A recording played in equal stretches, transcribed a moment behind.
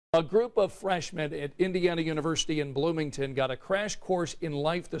A group of freshmen at Indiana University in Bloomington got a crash course in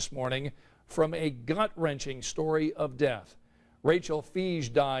life this morning from a gut-wrenching story of death. Rachael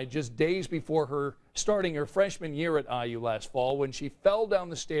Fiege died just days before starting her freshman year at IU last fall when she fell down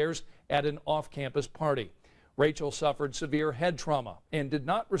the stairs at an off-campus party. Rachael suffered severe head trauma and did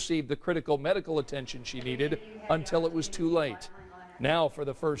not receive the critical medical attention she needed until it was too late. Now, for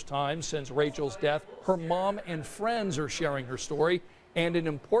the first time since Rachael's death, her mom and friends are sharing her story and an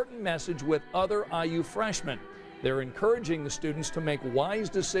important message with other IU freshmen. They're encouraging the students to make wise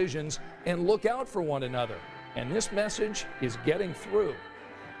decisions and look out for one another. And this message is getting through.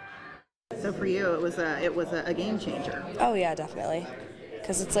 So for you, it was a game changer. Oh yeah, definitely.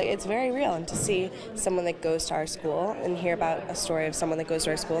 Because it's very real, and to see someone that goes to our school and hear about a story of someone that goes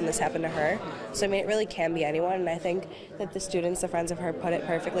to our school and this happened to her. So I mean, it really can be anyone, and I think that the students, the friends of her, put it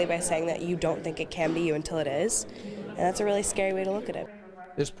perfectly by saying that you don't think it can be you until it is. And that's a really scary way to look at it.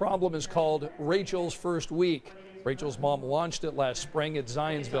 This problem is called Rachael's First Week. Rachael's mom launched it last spring at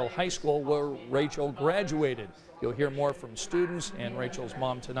Zionsville High School, where Rachael graduated. You'll hear more from students and Rachael's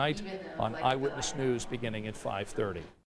mom tonight on Eyewitness News beginning at 5:30.